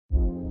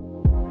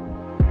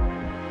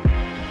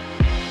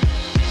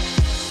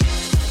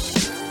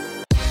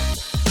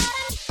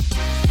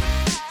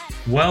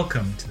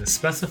Welcome to the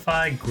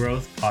Specified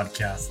Growth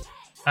Podcast.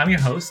 I'm your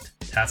host,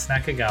 Tats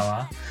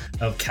Nakagawa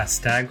of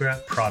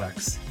Castagra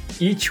Products.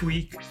 Each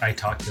week, I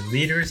talk to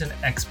leaders and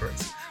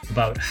experts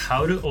about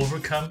how to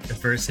overcome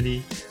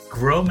adversity,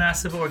 grow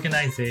massive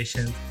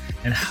organizations,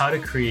 and how to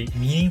create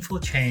meaningful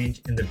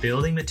change in the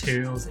building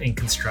materials and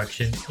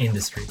construction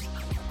industry.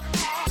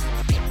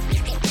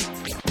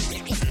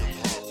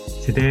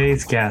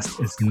 Today's guest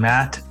is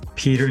Matt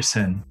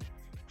Peterson.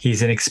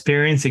 He's an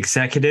experienced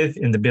executive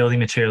in the building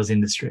materials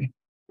industry.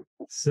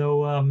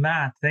 So,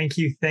 Matt, thank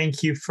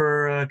you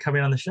for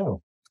coming on the show.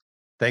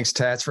 Thanks,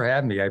 Tats, for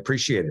having me. I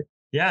appreciate it.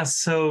 Yeah,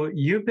 so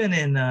you've been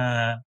in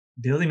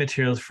building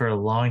materials for a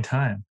long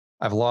time.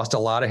 I've lost a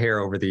lot of hair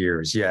over the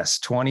years. Yes,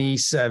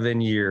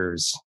 27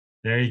 years.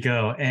 There you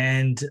go.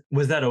 And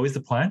was that always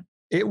the plan?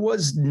 It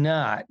was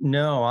not.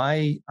 No,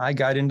 I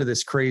got into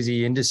this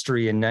crazy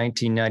industry in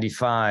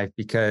 1995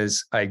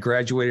 because I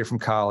graduated from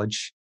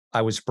college.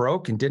 I was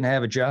broke and didn't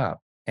have a job.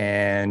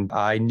 And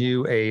I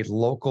knew a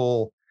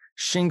local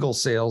shingle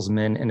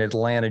salesman in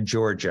Atlanta,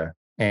 Georgia.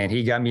 And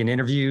he got me an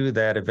interview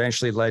that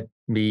eventually led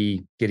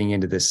me getting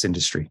into this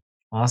industry.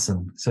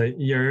 Awesome. So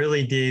your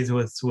early days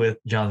was with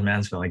Johns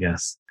Manville, I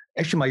guess.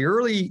 Actually, my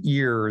early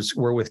years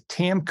were with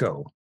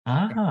TAMCO.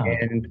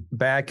 And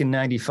back in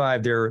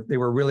 95, they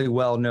were really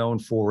well known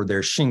for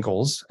their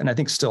shingles, and I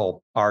think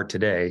still are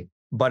today.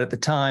 But at the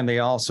time, they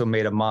also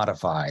made a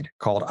modified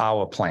called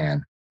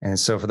Awaplan. And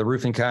so for the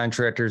roofing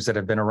contractors that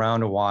have been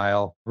around a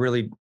while,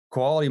 really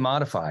quality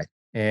modified.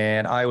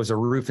 And I was a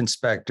roof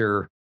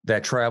inspector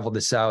that traveled the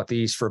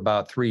Southeast for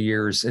about 3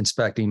 years,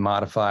 inspecting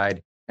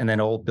modified and then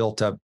old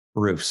built up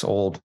roofs,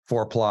 old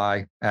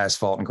 4-ply,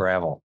 asphalt and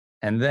gravel.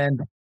 And then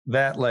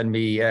that led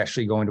me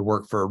actually going to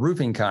work for a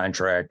roofing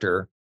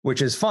contractor,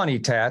 which is funny,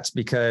 Tats,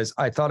 because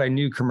I thought I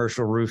knew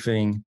commercial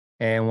roofing.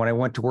 And when I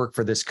went to work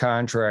for this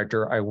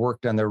contractor, I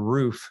worked on the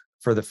roof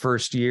for the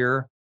first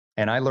year.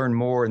 And I learned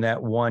more in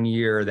that 1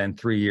 year than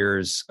 3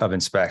 years of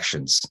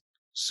inspections.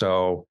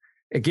 So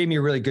it gave me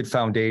a really good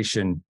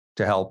foundation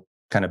to help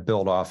kind of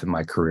build off in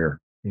my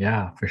career.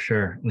 Yeah, for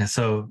sure. And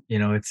so,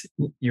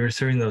 you were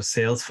serving those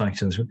sales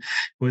functions.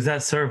 Was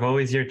that sort of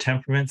always your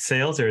temperament,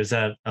 sales, or is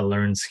that a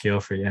learned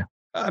skill for you?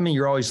 I mean,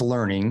 you're always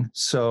learning.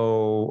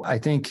 So I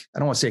think, I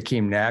don't want to say it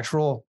came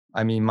natural.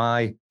 I mean,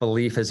 my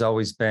belief has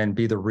always been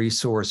be the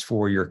resource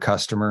for your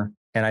customer.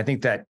 And I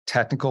think that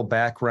technical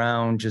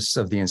background just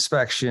of the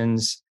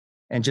inspections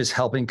and just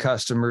helping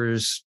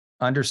customers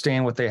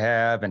understand what they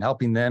have and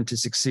helping them to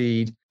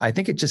succeed, I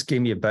think it just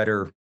gave me a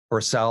better or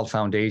solid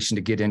foundation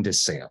to get into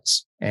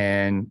sales.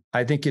 And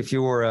I think if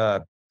you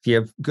have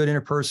good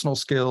interpersonal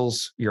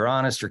skills, you're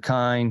honest, you're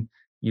kind,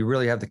 you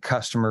really have the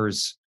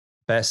customer's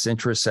best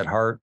interests at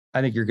heart,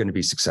 I think you're going to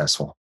be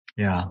successful.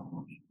 Yeah.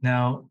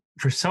 Now,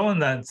 for someone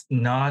that's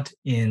not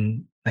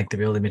in like the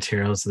building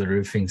materials, the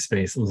roofing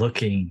space,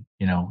 looking,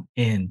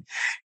 in,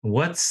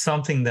 what's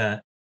something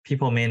that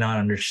people may not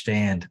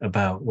understand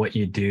about what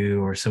you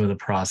do or some of the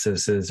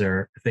processes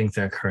or things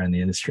that occur in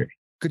the industry?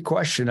 Good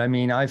question. I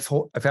mean, I've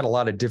had a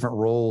lot of different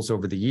roles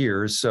over the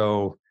years.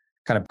 So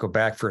kind of go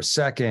back for a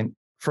second.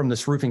 From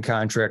this roofing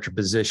contractor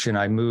position,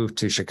 I moved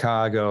to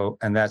Chicago,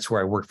 and that's where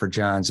I worked for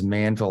Johns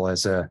Manville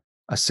as a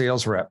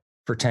sales rep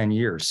for 10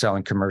 years,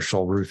 selling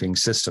commercial roofing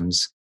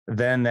systems.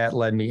 Then that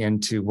led me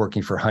into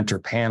working for Hunter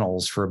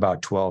Panels for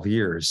about 12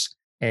 years.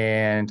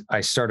 And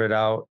I started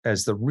out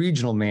as the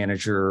regional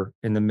manager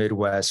in the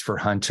Midwest for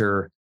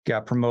Hunter,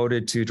 got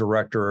promoted to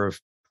director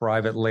of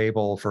private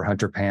label for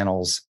Hunter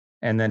Panels.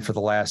 And then for the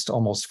last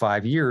almost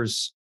 5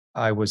 years,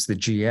 I was the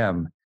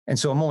GM. And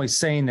so I'm only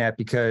saying that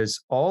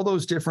because all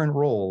those different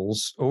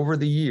roles over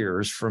the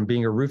years, from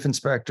being a roof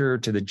inspector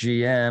to the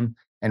GM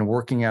and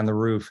working on the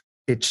roof,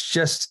 it's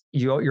just,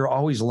 you're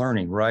always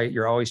learning, right?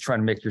 You're always trying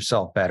to make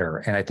yourself better.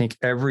 And I think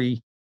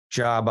every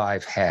job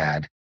I've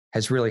had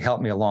has really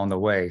helped me along the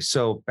way.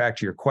 So back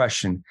to your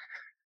question,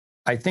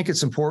 I think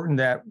it's important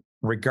that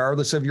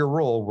regardless of your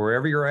role,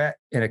 wherever you're at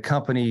in a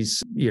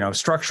company's,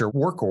 structure,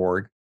 work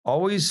org,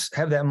 always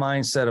have that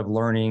mindset of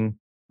learning,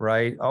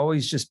 right?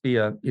 Always just be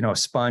a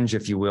sponge,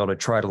 if you will, to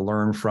try to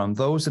learn from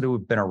those that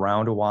have been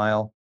around a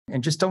while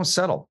and just don't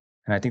settle.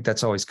 And I think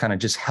that's always kind of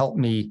just helped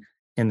me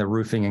in the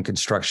roofing and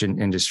construction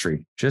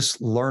industry,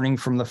 just learning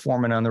from the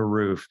foreman on the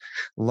roof,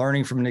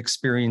 learning from an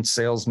experienced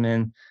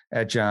salesman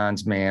at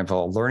Johns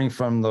Manville, learning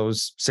from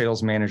those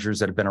sales managers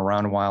that have been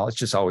around a while.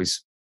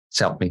 It's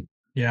helped me.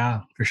 Yeah,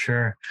 for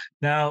sure.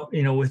 Now,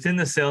 within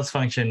the sales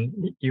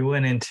function, you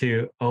went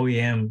into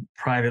OEM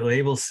private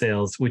label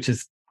sales, which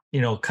is,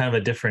 kind of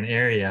a different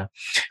area.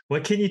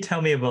 What can you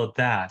tell me about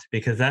that?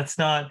 Because that's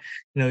not,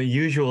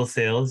 usual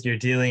sales. You're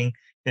dealing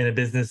in a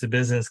business to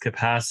business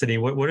capacity.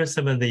 What are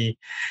some of the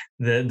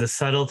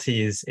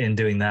subtleties in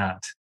doing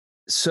that?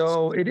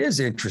 So it is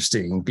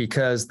interesting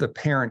because the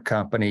parent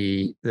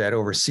company that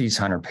oversees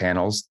Hunter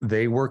Panels,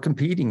 they were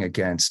competing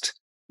against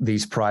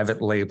these private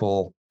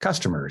label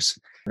customers.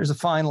 There's a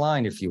fine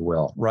line, if you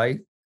will, right?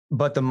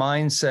 But the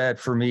mindset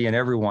for me and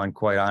everyone,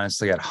 quite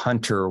honestly, at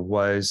Hunter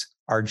was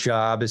our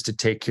job is to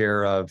take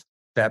care of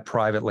that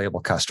private label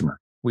customer.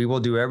 we will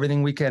do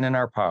everything we can in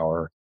our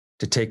power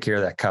to take care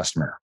of that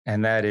customer.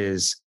 And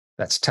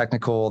that's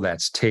technical,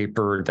 that's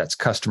tapered, that's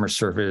customer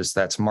service,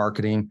 that's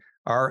marketing.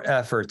 Our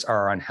efforts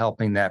are on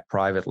helping that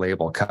private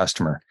label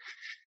customer.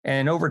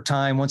 And over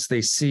time, once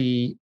they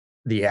see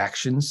the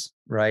actions,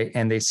 right,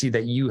 and they see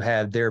that you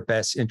have their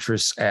best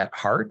interests at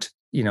heart,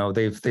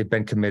 they've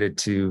been committed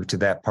to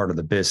that part of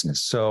the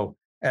business. So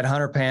at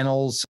Hunter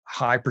Panels,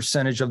 high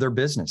percentage of their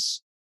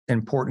business,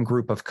 important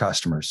group of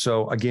customers.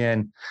 So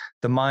again,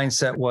 the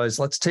mindset was,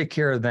 let's take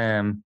care of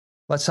them,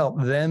 let's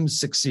help them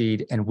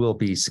succeed, and we'll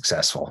be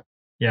successful.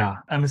 Yeah,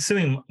 I'm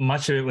assuming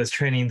much of it was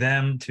training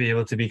them to be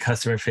able to be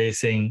customer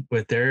facing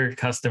with their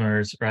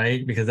customers,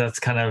 right? Because that's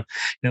kind of,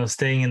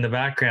 staying in the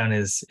background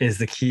is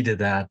the key to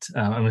that.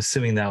 I'm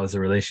assuming that was a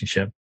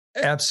relationship.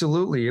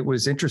 Absolutely. It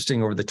was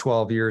interesting over the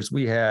 12 years.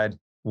 We had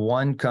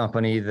one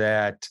company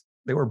that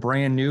they were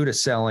brand new to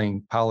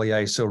selling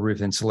polyiso roof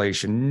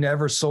insulation,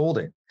 never sold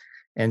it.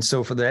 And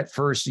so for that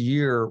first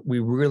year, we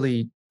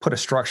really put a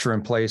structure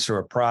in place or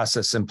a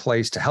process in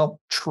place to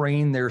help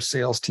train their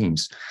sales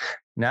teams,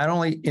 not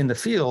only in the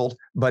field,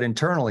 but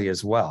internally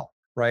as well,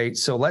 right?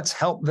 So let's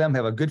help them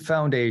have a good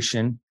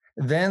foundation,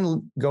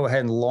 then go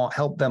ahead and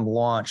help them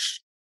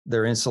launch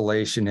their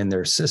insulation in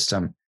their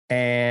system.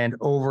 And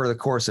over the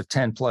course of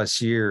 10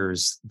 plus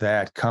years,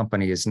 that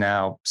company is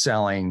now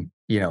selling,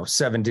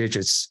 7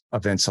 digits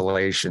of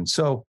insulation.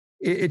 So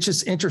it's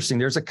just interesting.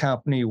 There's a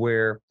company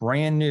where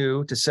brand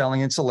new to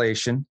selling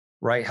insulation,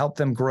 right? Help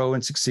them grow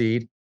and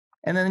succeed.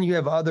 And then you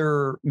have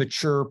other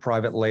mature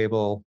private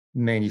label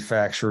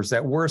manufacturers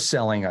that were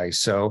selling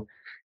ISO.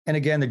 And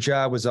again, the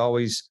job was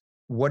always,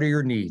 what are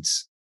your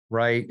needs,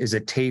 right? Is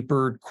it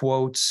tapered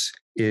quotes?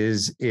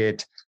 Is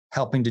it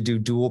helping to do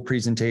dual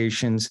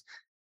presentations?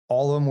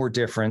 All of them were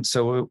different.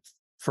 So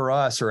for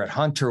us, or at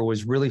Hunter,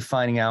 was really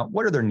finding out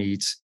what are their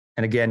needs,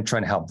 and again,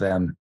 trying to help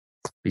them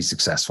be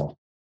successful.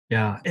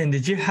 Yeah. And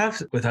did you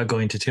have, without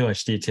going into too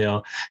much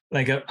detail,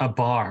 like a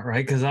bar,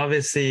 right? Because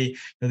obviously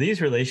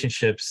these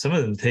relationships, some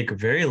of them take a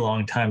very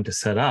long time to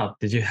set up.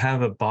 Did you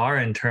have a bar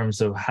in terms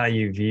of how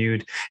you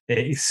viewed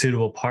a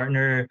suitable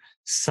partner,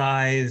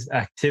 size,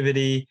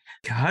 activity?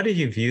 How did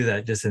you view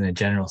that just in a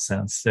general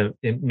sense? So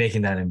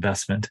making that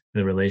investment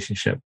in the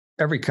relationship?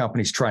 Every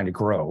company's trying to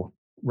grow,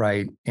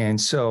 right? And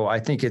so I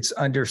think it's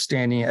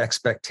understanding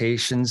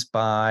expectations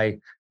by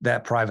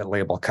that private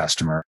label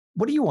customer.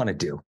 What do you want to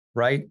do?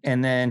 Right.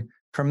 And then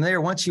from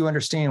there, once you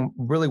understand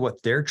really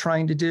what they're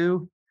trying to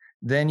do,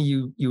 then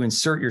you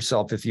insert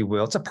yourself, if you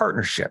will. It's a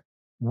partnership.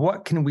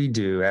 What can we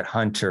do at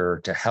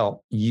Hunter to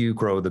help you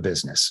grow the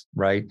business?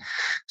 Right.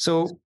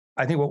 So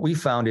I think what we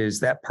found is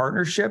that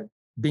partnership,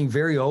 being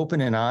very open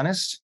and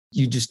honest,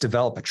 you just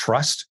develop a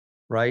trust,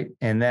 right?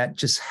 And that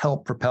just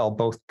helped propel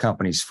both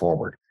companies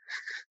forward.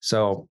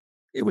 So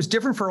it was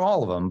different for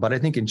all of them, but I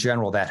think in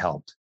general that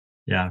helped.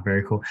 Yeah,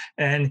 very cool.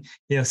 And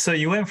so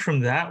you went from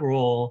that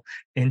role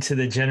into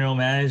the general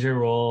manager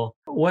role.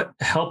 What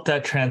helped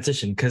that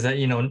transition? Because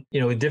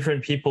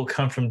different people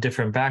come from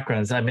different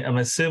backgrounds. I mean, I'm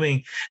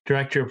assuming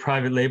director of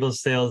private label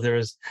sales, there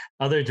was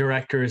other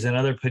directors and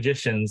other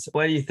positions.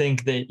 Why do you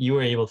think that you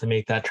were able to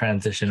make that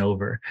transition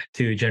over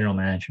to general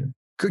manager?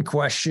 Good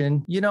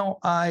question.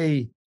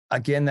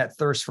 Again, that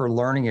thirst for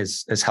learning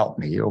has helped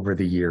me over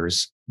the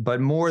years.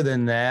 But more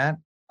than that,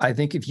 I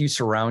think if you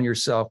surround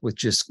yourself with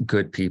just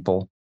good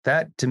people,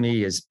 that to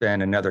me has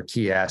been another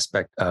key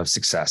aspect of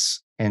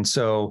success. And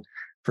so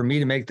for me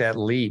to make that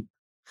leap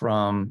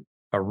from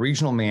a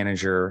regional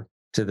manager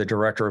to the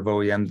director of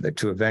OEM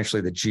to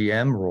eventually the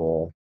GM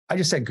role, I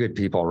just had good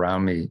people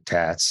around me,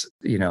 Tats.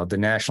 The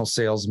national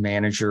sales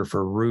manager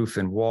for roof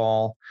and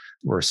wall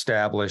were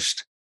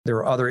established. There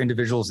were other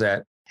individuals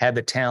that had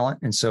the talent.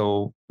 And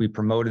so we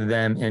promoted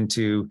them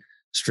into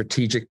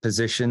strategic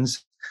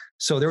positions.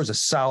 So there was a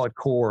solid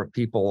core of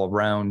people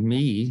around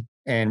me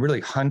and really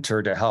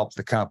Hunter to help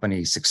the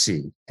company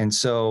succeed. And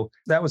so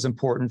that was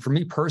important for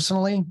me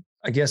personally.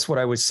 I guess what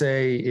I would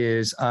say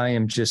is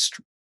I'm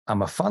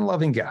a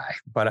fun-loving guy,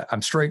 but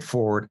I'm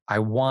straightforward. I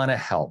want to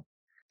help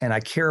and I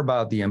care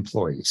about the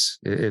employees.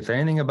 If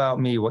anything about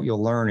me, what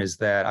you'll learn is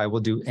that I will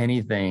do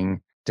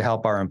anything to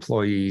help our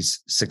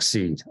employees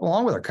succeed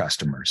along with our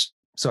customers.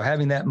 So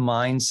having that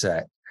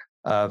mindset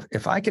of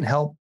if I can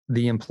help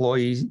the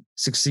employee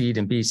succeed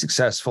and be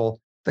successful,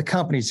 the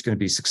company's going to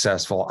be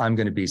successful. I'm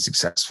going to be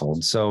successful.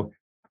 And so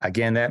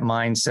again, that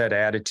mindset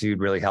attitude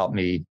really helped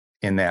me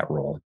in that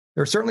role.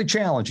 There are certainly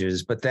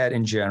challenges, but that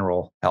in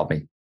general helped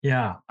me.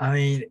 Yeah. I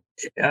mean,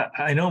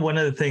 I know one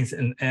of the things,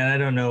 and I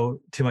don't know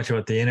too much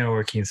about the inner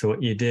workings. So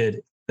what you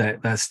did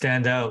that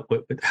stand out,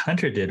 what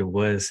Hunter did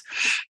was,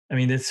 I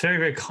mean, it's very,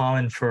 very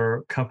common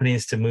for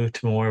companies to move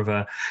to more of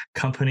a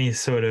company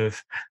sort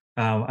of,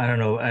 I don't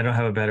know, I don't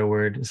have a better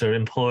word, sort of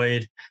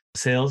employed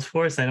sales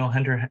force. I know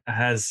Hunter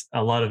has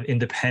a lot of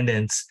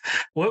independence.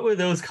 What were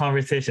those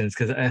conversations?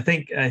 Because I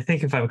think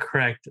if I'm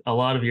correct, a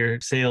lot of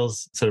your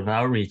sales sort of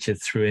outreach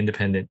is through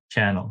independent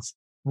channels.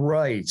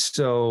 Right.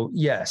 So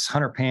yes,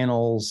 Hunter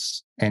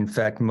Panels, in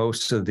fact,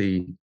 most of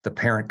the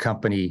parent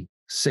company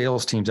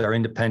sales teams are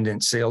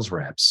independent sales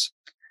reps.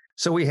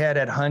 So we had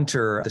at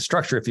Hunter, the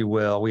structure, if you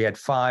will, we had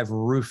 5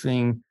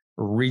 roofing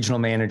regional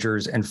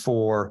managers and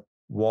 4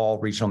 wall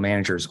regional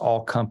managers,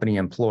 all company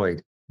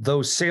employed.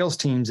 Those sales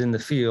teams in the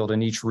field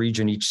in each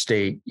region, each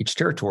state, each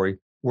territory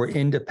were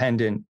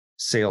independent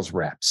sales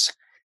reps.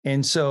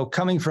 And so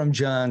coming from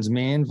Johns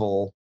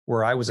Manville,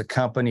 where I was a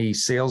company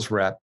sales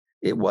rep,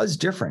 it was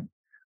different.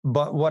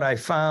 But what I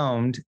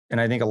found, and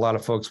I think a lot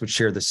of folks would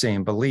share the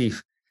same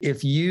belief,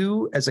 if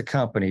you as a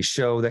company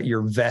show that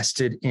you're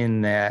vested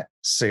in that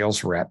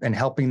sales rep and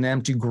helping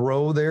them to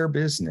grow their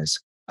business,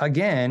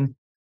 again,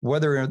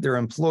 whether they're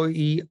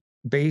employee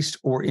based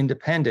or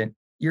independent,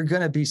 you're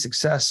going to be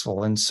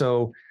successful. And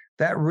so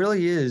that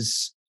really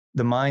is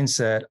the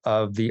mindset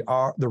of the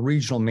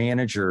regional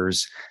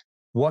managers.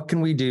 What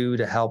can we do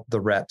to help the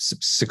reps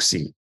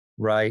succeed,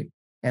 right?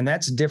 And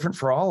that's different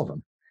for all of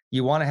them.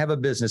 You want to have a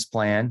business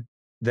plan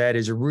that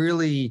is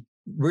really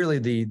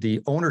the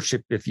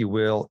ownership, if you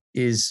will,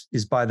 is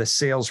by the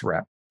sales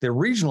rep. The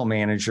regional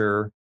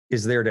manager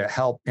is there to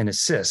help and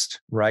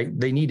assist, right?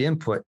 They need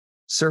input,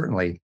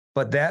 certainly,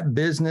 but that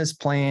business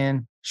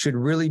plan should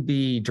really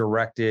be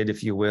directed,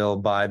 if you will,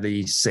 by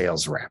the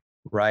sales rep,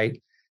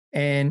 right?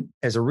 And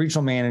as a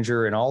regional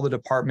manager and all the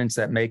departments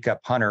that make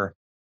up Hunter,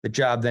 the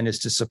job then is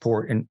to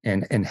support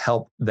and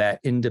help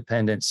that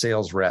independent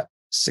sales rep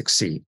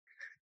succeed.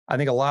 I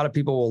think a lot of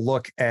people will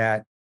look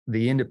at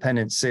the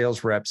independent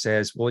sales reps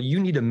as, well, you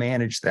need to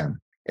manage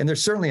them. And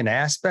there's certainly an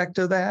aspect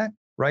of that,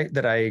 right?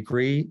 That I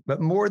agree.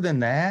 But more than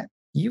that,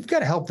 you've got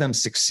to help them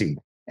succeed.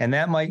 And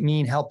that might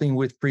mean helping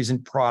with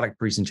product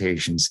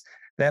presentations.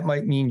 That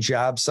might mean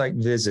job site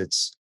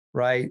visits,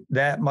 right?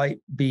 That might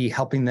be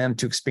helping them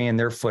to expand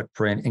their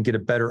footprint and get a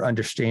better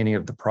understanding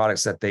of the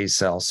products that they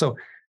sell. So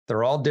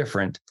they're all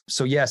different.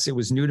 So yes, it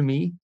was new to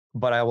me,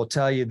 but I will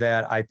tell you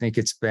that I think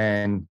it's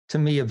been, to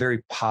me, a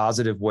very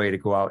positive way to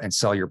go out and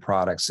sell your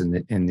products in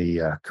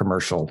the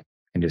commercial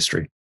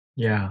industry.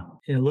 Yeah.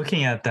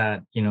 Looking at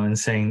that, and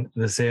saying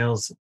the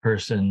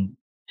salesperson,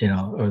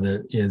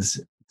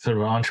 is sort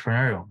of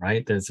entrepreneurial,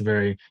 right? That's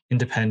very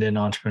independent,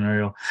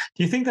 entrepreneurial.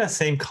 Do you think that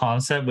same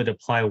concept would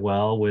apply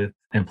well with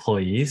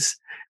employees,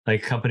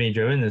 like company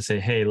driven, and say,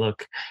 hey,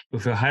 look,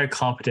 if we hire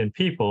competent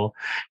people,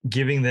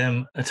 giving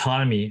them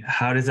autonomy,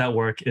 how does that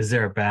work? Is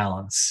there a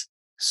balance?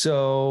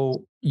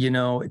 So,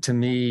 to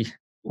me,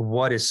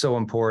 what is so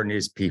important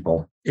is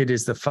people. It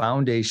is the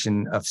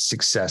foundation of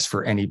success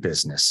for any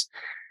business.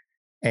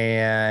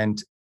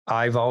 And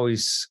I've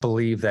always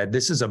believed that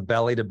this is a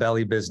belly to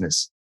belly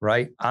business,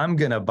 right? I'm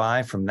going to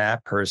buy from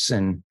that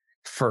person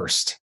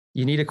first.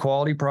 You need a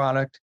quality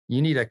product.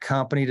 You need a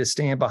company to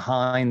stand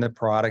behind the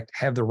product,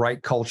 have the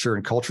right culture,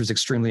 and culture is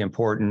extremely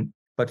important.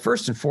 But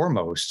first and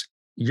foremost,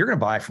 you're going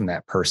to buy from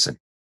that person,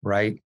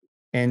 right?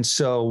 And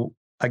so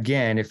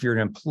again, if you're an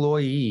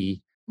employee,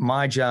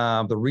 my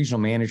job, the regional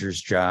manager's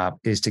job,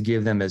 is to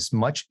give them as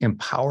much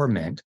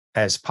empowerment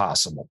as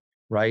possible,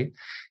 right?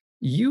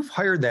 You've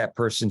hired that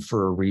person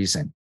for a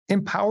reason.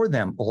 Empower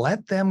them,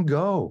 let them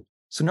go.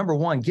 So number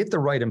one, get the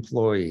right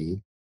employee.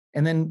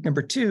 And then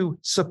number two,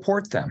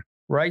 support them,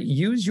 right?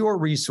 Use your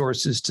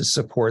resources to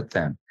support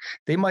them.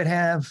 They might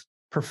have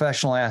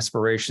professional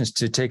aspirations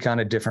to take on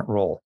a different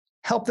role.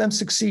 Help them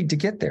succeed to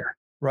get there,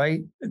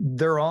 right?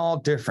 They're all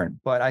different,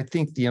 but I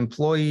think the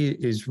employee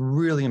is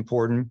really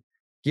important.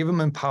 Give them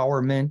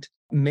empowerment,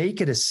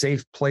 make it a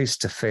safe place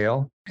to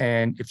fail.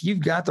 And if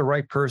you've got the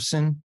right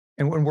person,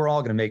 and when we're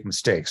all going to make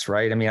mistakes,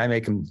 right? I mean, I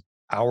make them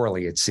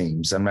hourly, it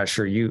seems. I'm not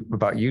sure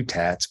about you,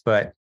 Tats,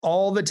 but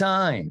all the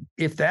time,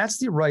 if that's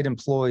the right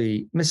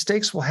employee,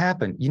 mistakes will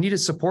happen. You need to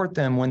support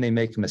them when they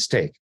make a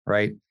mistake,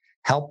 right?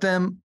 Help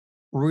them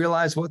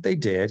realize what they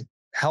did,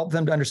 help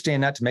them to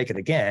understand not to make it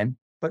again,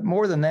 but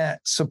more than that,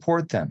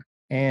 support them.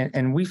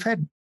 And we've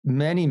had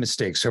many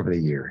mistakes over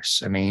the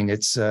years. I mean,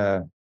 it's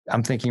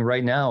I'm thinking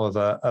right now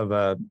of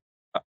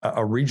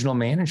a regional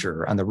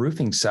manager on the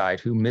roofing side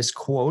who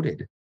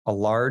misquoted a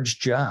large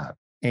job,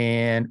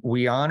 and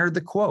we honored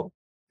the quote.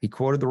 He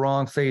quoted the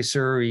wrong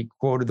facer. He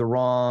quoted the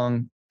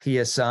wrong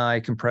PSI,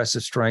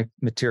 compressive strength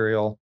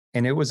material,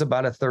 and it was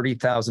about a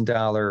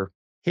 $30,000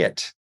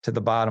 hit to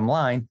the bottom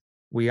line.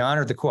 We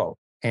honored the quote,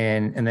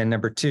 and then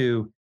number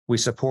two, we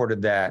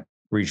supported that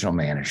regional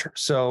manager.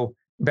 So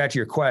back to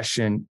your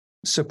question,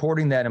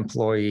 supporting that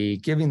employee,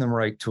 giving them the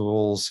right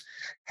tools,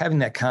 having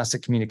that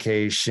constant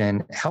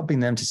communication, helping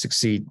them to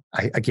succeed.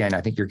 I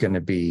think you're going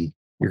to be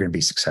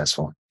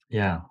successful.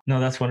 Yeah, no,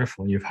 that's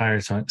wonderful. You've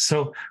hired someone.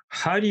 So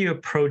how do you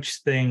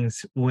approach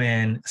things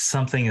when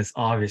something is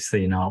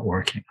obviously not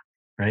working,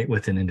 right,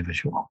 with an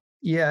individual?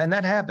 Yeah, and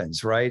that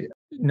happens, right?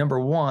 Number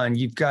one,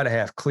 you've got to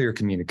have clear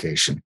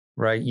communication,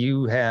 right?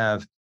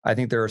 I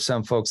think there are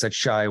some folks that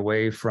shy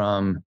away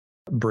from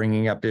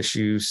bringing up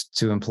issues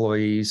to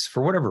employees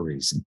for whatever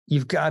reason.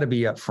 You've got to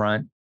be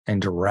upfront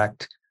and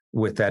direct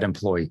with that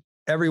employee.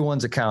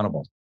 Everyone's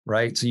accountable,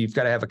 right? So you've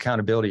got to have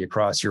accountability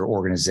across your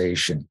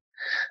organization.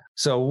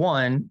 So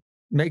one,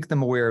 make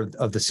them aware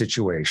of the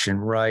situation,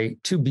 right?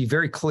 Two, be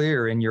very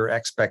clear in your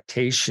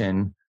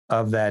expectation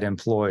of that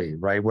employee,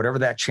 right? Whatever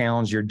that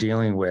challenge you're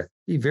dealing with,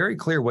 be very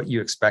clear what you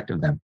expect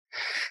of them.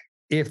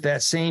 If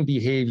that same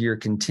behavior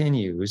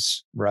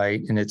continues,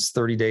 right, and it's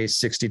 30 days,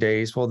 60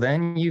 days, well,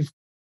 then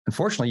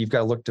unfortunately, you've got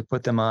to look to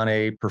put them on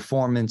a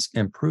performance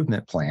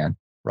improvement plan,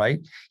 right?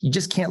 You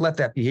just can't let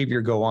that behavior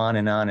go on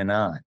and on and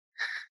on.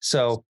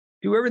 So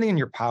do everything in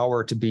your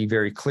power to be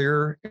very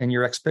clear in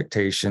your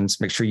expectations.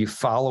 Make sure you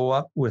follow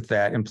up with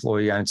that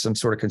employee on some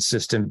sort of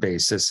consistent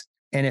basis.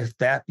 And if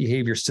that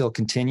behavior still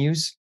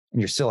continues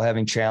and you're still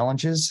having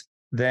challenges,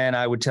 then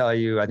I would tell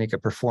you, I think a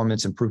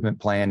performance improvement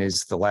plan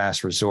is the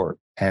last resort.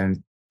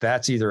 And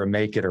that's either a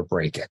make it or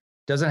break it.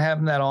 Doesn't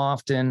happen that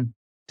often.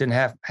 Didn't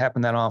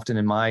happen that often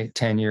in my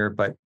tenure,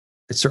 but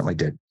it certainly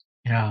did.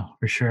 Yeah,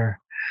 for sure.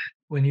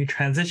 When you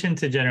transitioned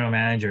to general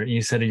manager,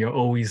 you said you're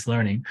always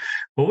learning.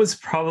 What was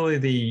probably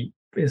the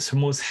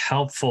most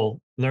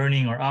helpful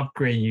learning or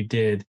upgrade you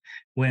did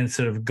when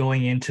sort of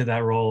going into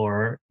that role,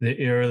 or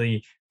the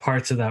early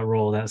parts of that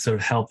role that sort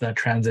of helped that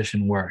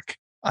transition work?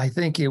 I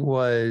think it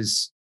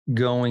was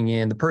going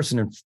in, the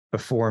person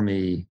before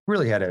me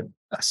really had a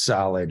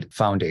solid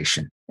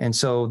foundation. And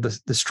so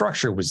the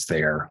structure was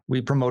there.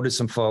 We promoted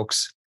some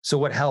folks. So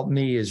what helped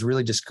me is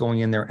really just going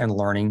in there and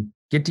learning,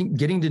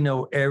 getting to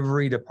know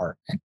every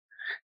department,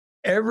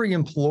 every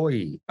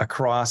employee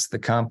across the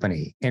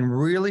company, and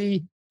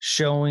really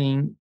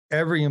showing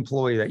every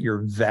employee that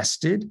you're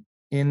vested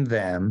in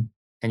them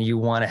and you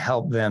want to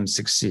help them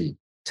succeed.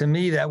 To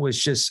me, that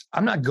was just,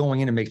 I'm not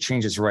going in to make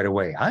changes right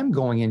away. I'm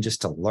going in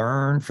just to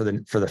learn for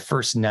the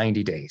first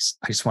 90 days.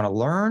 I just want to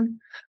learn.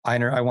 I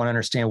want to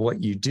understand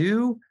what you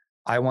do.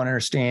 I want to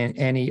understand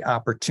any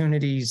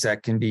opportunities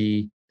that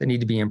need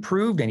to be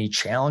improved, any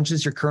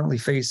challenges you're currently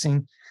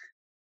facing.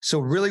 So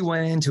really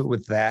went into it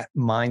with that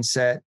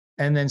mindset.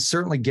 And then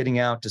certainly getting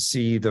out to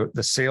see the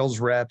sales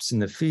reps in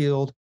the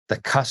field. The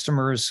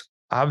customers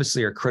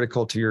obviously are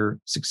critical to your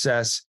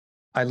success.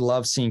 I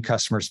love seeing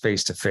customers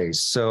face to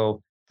face.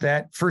 So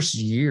that first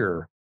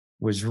year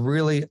was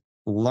really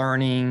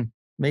learning,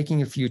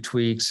 making a few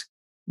tweaks,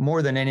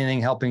 more than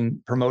anything,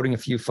 promoting a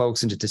few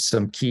folks into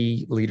some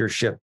key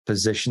leadership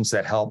positions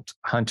that helped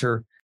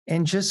Hunter,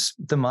 and just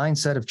the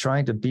mindset of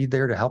trying to be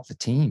there to help the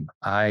team.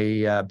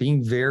 I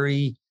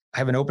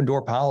have an open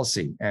door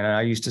policy, and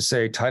I used to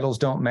say titles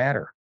don't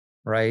matter,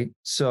 right?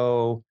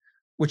 So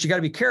what you got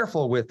to be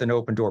careful with an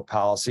open door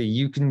policy,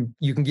 you can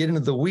get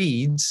into the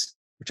weeds,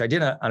 which I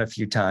did on a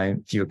few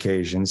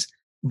occasions,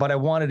 but I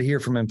wanted to hear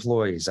from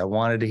employees. I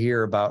wanted to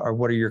hear about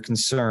what are your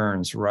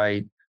concerns,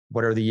 right?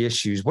 What are the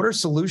issues? What are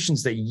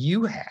solutions that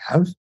you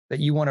have that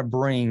you want to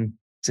bring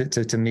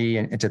to me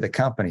and to the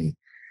company?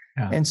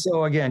 Yeah. And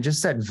so again,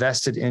 just that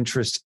vested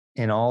interest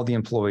in all the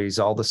employees,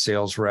 all the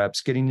sales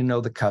reps, getting to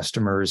know the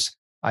customers,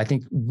 I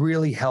think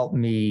really helped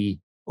me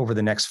over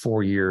the next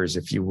 4 years,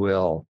 if you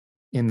will,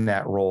 in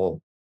that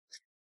role.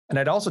 And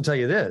I'd also tell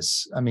you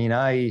this, I mean,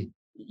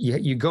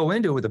 you go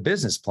into it with a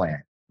business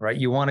plan, right?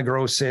 You want to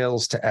grow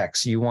sales to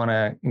X. You want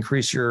to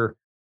increase your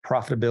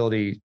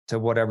profitability to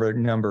whatever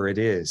number it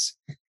is.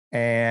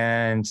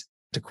 And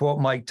to quote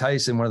Mike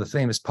Tyson, one of the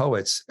famous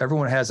poets,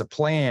 everyone has a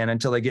plan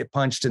until they get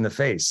punched in the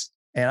face.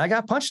 And I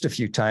got punched a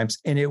few times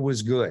and it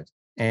was good.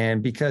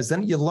 And because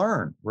then you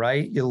learn,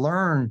 right? You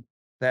learn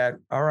that,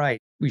 all right,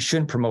 we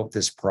shouldn't promote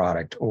this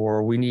product,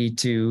 or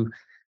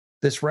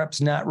this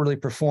rep's not really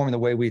performing the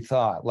way we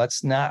thought.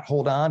 Let's not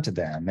hold on to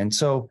them. And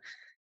so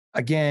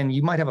again,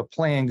 you might have a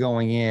plan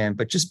going in,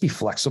 but just be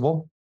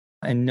flexible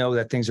and know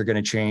that things are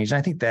going to change. And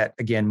I think that,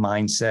 again,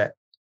 mindset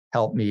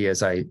helped me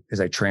as I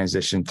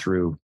transitioned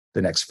through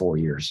the next 4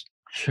 years.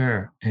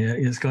 Sure.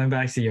 It's going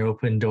back to your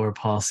open door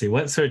policy.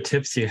 What sort of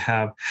tips do you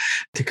have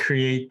to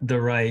create the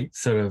right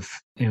sort of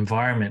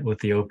environment with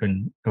the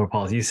open door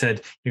policy? You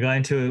said you got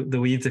into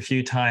the weeds a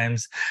few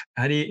times.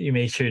 How do you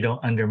make sure you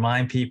don't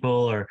undermine people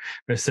or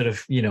sort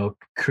of,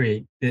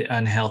 create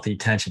unhealthy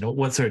tension?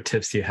 What sort of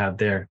tips do you have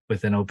there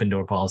with an open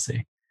door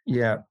policy?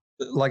 Yeah.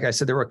 Like I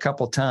said, there were a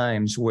couple of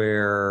times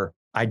where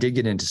I did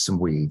get into some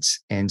weeds.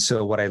 And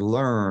so what I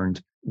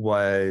learned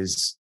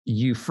was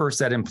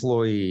that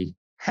employee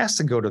has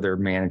to go to their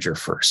manager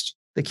first.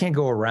 They can't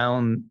go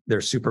around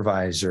their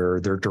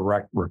supervisor, their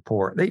direct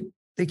report.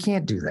 They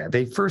can't do that.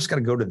 They first got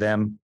to go to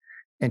them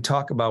and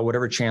talk about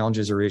whatever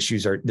challenges or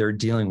issues they're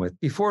dealing with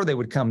before they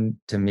would come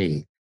to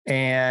me.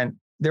 And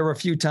there were a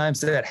few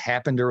times that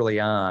happened early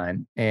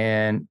on.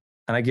 And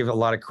I give a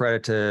lot of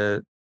credit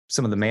to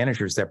some of the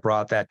managers that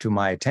brought that to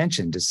my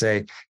attention to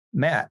say,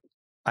 Matt,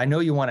 I know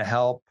you want to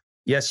help.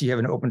 Yes, you have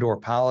an open door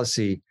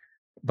policy,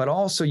 but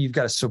also you've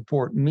got to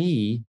support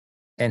me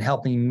and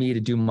helping me to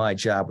do my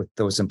job with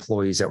those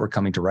employees that were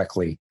coming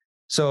directly.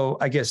 So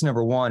I guess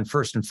number one,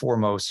 first and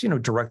foremost,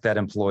 direct that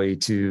employee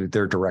to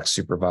their direct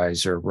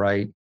supervisor,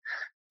 right?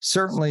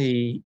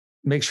 Certainly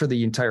make sure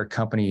the entire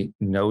company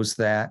knows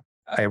that,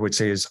 I would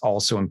say, is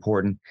also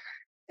important.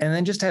 And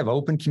then just have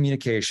open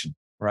communication,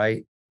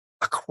 right?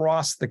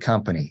 Across the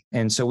company.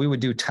 And so we would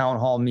do town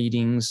hall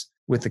meetings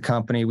with the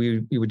company.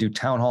 We would do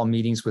town hall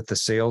meetings with the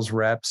sales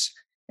reps.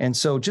 And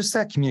so just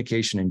that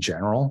communication in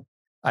general,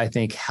 I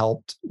think,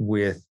 helped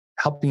with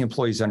helping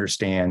employees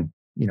understand,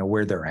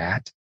 where they're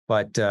at.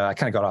 But I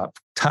kind of got off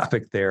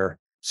topic there.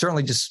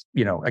 certainly just,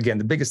 again,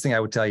 the biggest thing I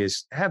would tell you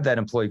is have that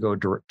employee go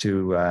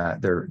to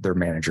their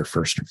manager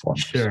first and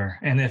foremost. Sure.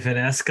 And if it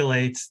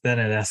escalates, then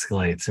it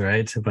escalates,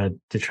 right? But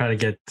to try to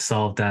get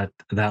solved at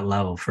that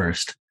level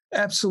first.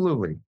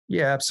 Absolutely.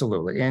 Yeah,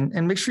 absolutely.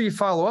 And make sure you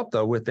follow up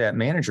though with that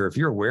manager. If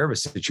you're aware of a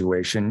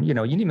situation, you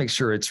need to make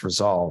sure it's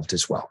resolved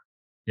as well.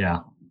 Yeah,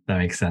 that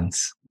makes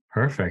sense.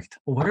 Perfect.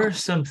 What are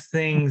some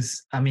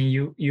things,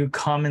 you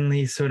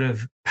commonly sort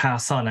of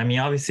pass on?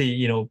 Obviously,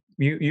 you're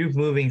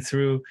moving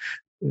through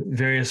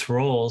various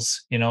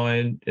roles,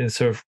 and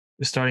sort of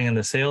starting in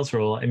the sales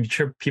role. I'm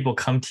sure people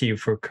come to you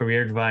for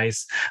career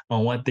advice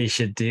on what they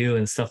should do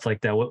and stuff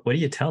like that. What do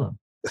you tell them?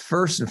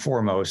 First and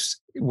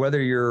foremost,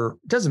 it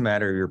doesn't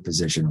matter your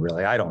position,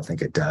 really. I don't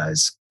think it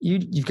does.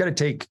 You've got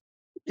to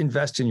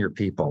invest in your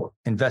people,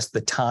 invest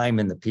the time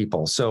in the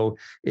people. So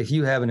if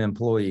you have an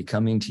employee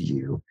coming to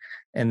you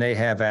and they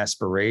have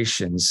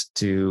aspirations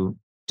to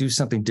do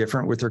something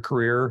different with their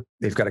career,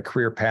 they've got a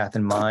career path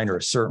in mind or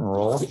a certain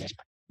role,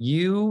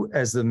 you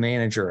as the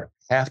manager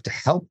have to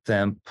help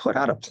them put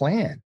out a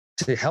plan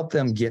to help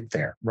them get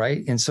there,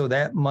 right? And so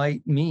that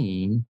might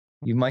mean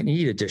you might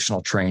need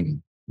additional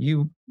training.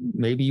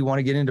 Maybe you want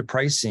to get into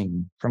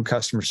pricing from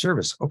customer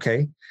service.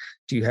 Okay.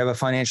 Do you have a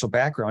financial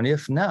background?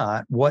 If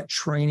not, what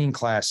training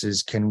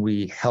classes can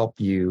we help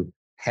you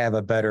have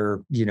a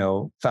better,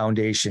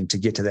 foundation to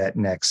get to that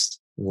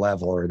next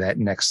level or that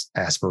next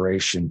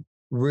aspiration?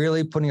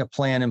 Really putting a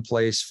plan in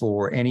place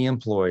for any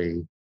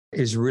employee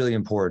is really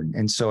important.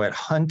 And so at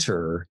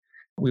Hunter,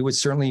 we would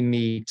certainly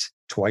meet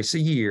twice a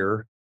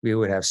year. We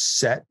would have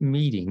set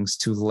meetings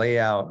to lay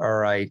out, all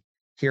right,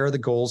 here are the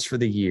goals for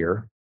the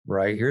year.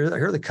 Right. Here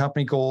are the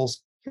company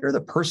goals. Here are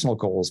the personal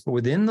goals. But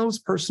within those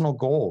personal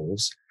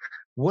goals,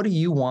 what do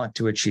you want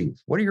to achieve?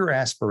 What are your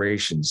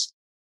aspirations?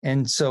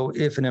 And so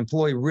if an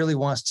employee really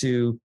wants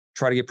to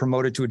try to get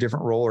promoted to a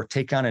different role or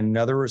take on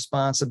another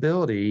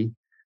responsibility,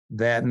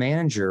 that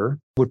manager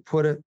would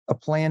put a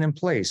plan in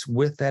place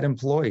with that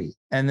employee.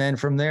 And then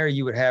from there,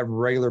 you would have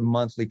regular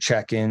monthly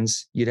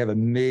check-ins. You'd have a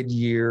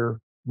mid-year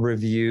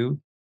review,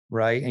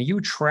 right? And you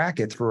would track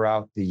it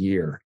throughout the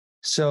year.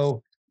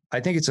 So I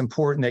think it's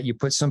important that you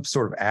put some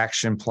sort of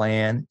action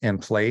plan in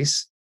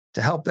place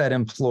to help that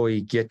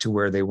employee get to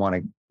where they want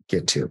to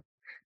get to.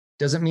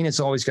 Doesn't mean it's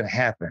always going to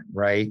happen,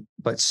 right?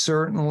 But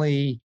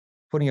certainly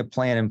putting a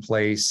plan in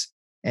place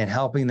and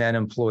helping that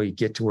employee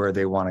get to where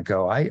they want to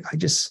go. I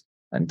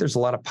think there's a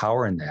lot of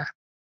power in that.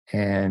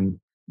 And,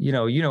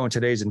 in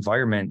today's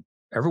environment,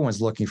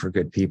 everyone's looking for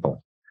good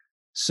people.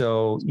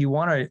 So you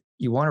want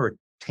to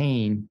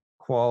retain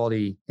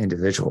quality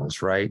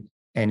individuals, right?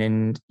 And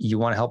then you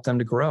want to help them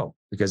to grow,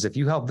 because if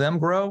you help them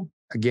grow,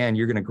 again,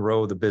 you're going to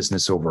grow the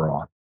business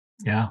overall.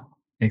 Yeah,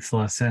 makes a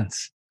lot of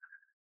sense.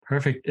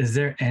 Perfect. Is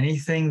there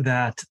anything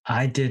that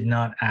I did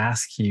not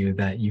ask you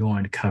that you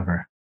want to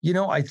cover?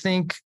 I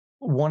think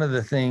one of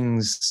the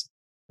things,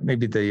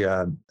 maybe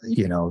the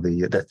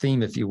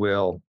theme, if you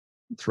will,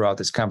 throughout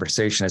this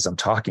conversation as I'm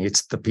talking,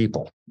 it's the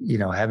people.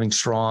 Having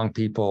strong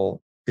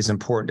people is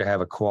important to have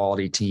a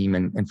quality team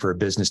and for a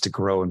business to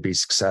grow and be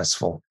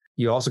successful.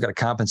 You also got to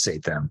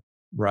compensate them.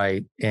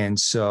 Right. And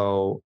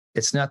so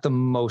it's not the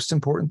most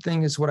important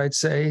thing is what I'd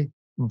say,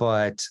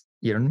 but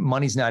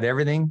money's not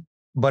everything,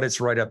 but it's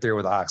right up there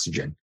with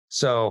oxygen.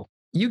 So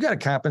you got to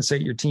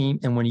compensate your team.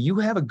 And when you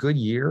have a good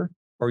year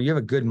or you have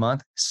a good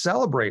month,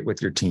 celebrate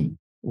with your team,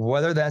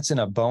 whether that's in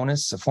a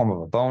form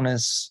of a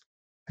bonus,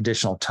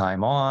 additional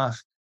time off.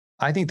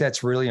 I think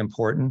that's really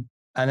important.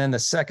 And then the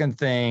second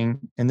thing,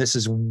 and this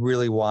is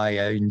really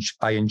why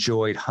I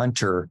enjoyed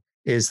Hunter,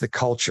 is the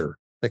culture.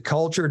 The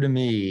culture to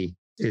me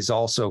is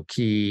also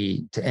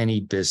key to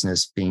any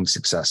business being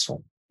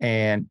successful.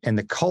 And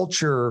the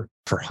culture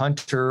for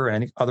Hunter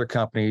and other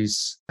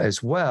companies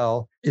as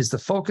well is the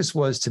focus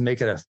was to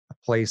make it a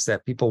place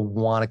that people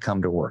want to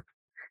come to work.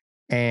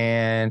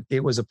 And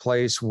it was a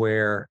place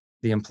where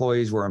the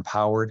employees were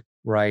empowered,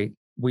 right?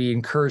 We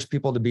encourage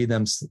people to be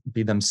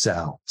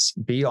themselves,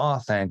 be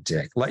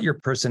authentic, let your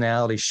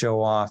personality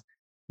show off,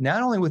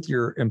 not only with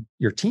your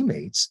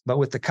teammates, but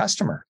with the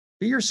customer.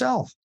 Be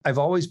yourself. I've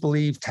always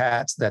believed,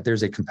 Tats, that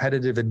there's a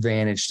competitive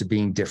advantage to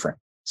being different,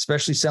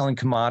 especially selling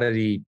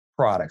commodity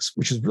products,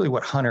 which is really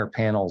what Hunter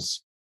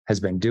Panels has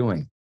been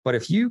doing. But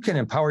if you can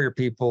empower your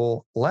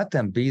people, let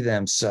them be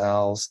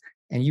themselves,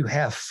 and you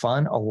have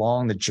fun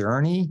along the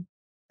journey,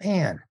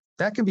 man,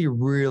 that can be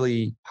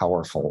really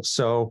powerful.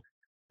 So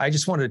I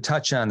just wanted to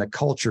touch on the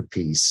culture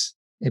piece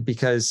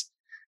because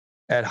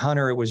at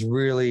Hunter,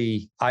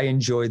 I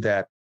enjoyed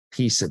that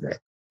piece of it.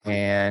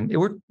 And it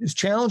was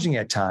challenging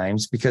at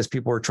times because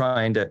people were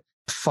trying to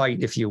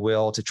fight, if you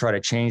will, to try to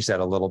change that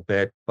a little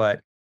bit.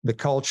 But the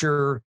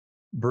culture,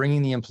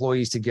 bringing the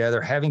employees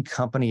together, having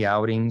company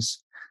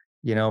outings,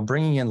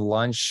 bringing in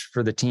lunch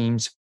for the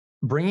teams,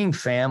 bringing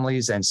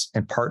families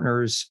and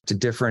partners to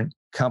different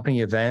company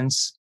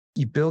events,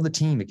 you build a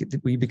team.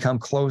 We become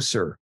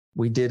closer.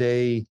 We did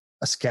a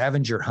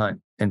scavenger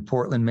hunt in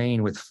Portland,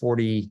 Maine with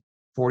 40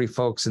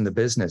 folks in the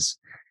business.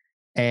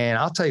 And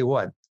I'll tell you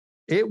what,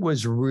 it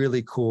was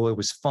really cool. It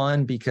was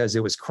fun because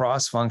it was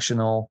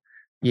cross-functional.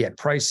 You had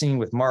pricing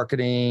with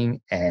marketing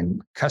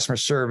and customer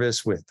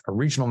service with a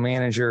regional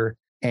manager,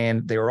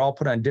 and they were all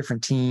put on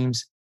different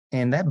teams.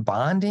 And that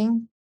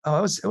bonding,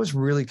 it was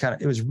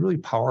really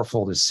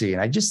powerful to see.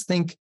 And I just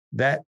think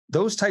that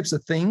those types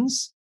of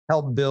things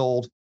help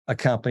build a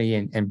company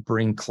and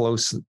bring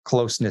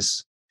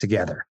closeness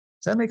together.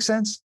 Does that make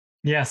sense?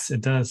 Yes,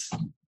 it does.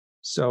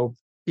 So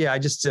yeah, I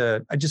just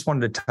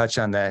wanted to touch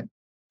on that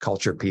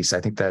culture piece. I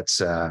think that's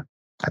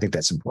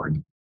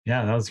important.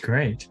 Yeah, that was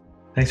great.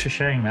 Thanks for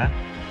sharing that.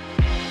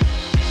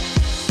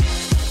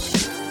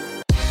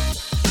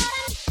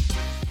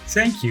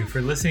 Thank you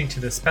for listening to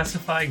the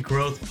Specified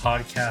Growth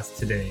Podcast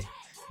today.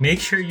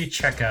 Make sure you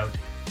check out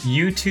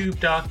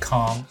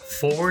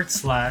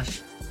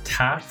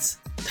youtube.com/Tats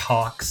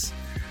Talks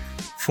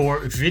for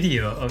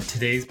video of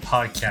today's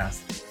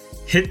podcast.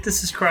 Hit the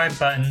subscribe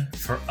button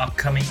for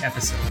upcoming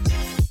episodes.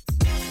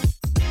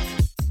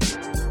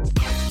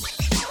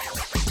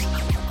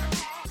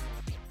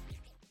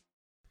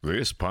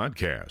 This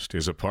podcast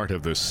is a part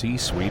of the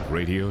C-Suite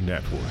Radio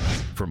Network.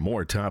 For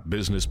more top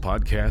business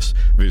podcasts,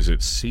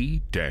 visit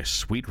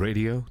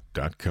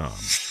c-suiteradio.com.